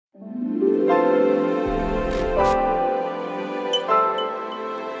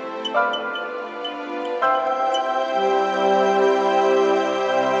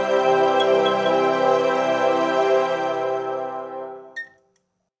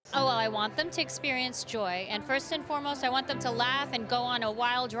Oh, well, I want them to experience joy, and first and foremost, I want them to laugh and go on a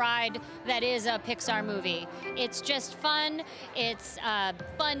wild ride that is a Pixar movie. It's just fun, it's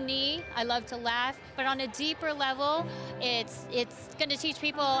funny, I love to laugh, but on a deeper level, it's going to teach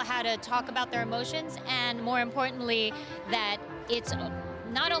people how to talk about their emotions, and more importantly, that it's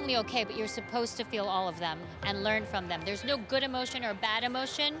not only okay, but you're supposed to feel all of them and learn from them. There's no good emotion or bad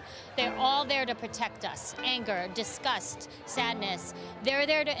emotion. They're all there to protect us. Anger, disgust, sadness. They're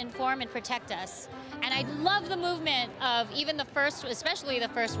there to inform and protect us. And I love the movement of even the first, especially the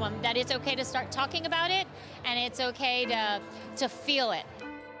first one, that it's okay to start talking about it and it's okay to feel it.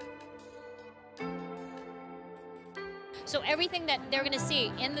 So everything that they're going to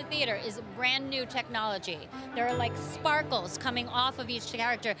see in the theater is brand new technology. There are like sparkles coming off of each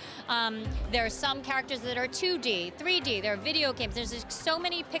character. There are some characters that are 2D, 3D, there are video games. There's just so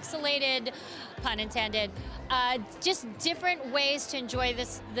many pixelated, pun intended, just different ways to enjoy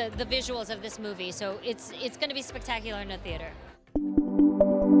the visuals of this movie. So it's going to be spectacular in the theater.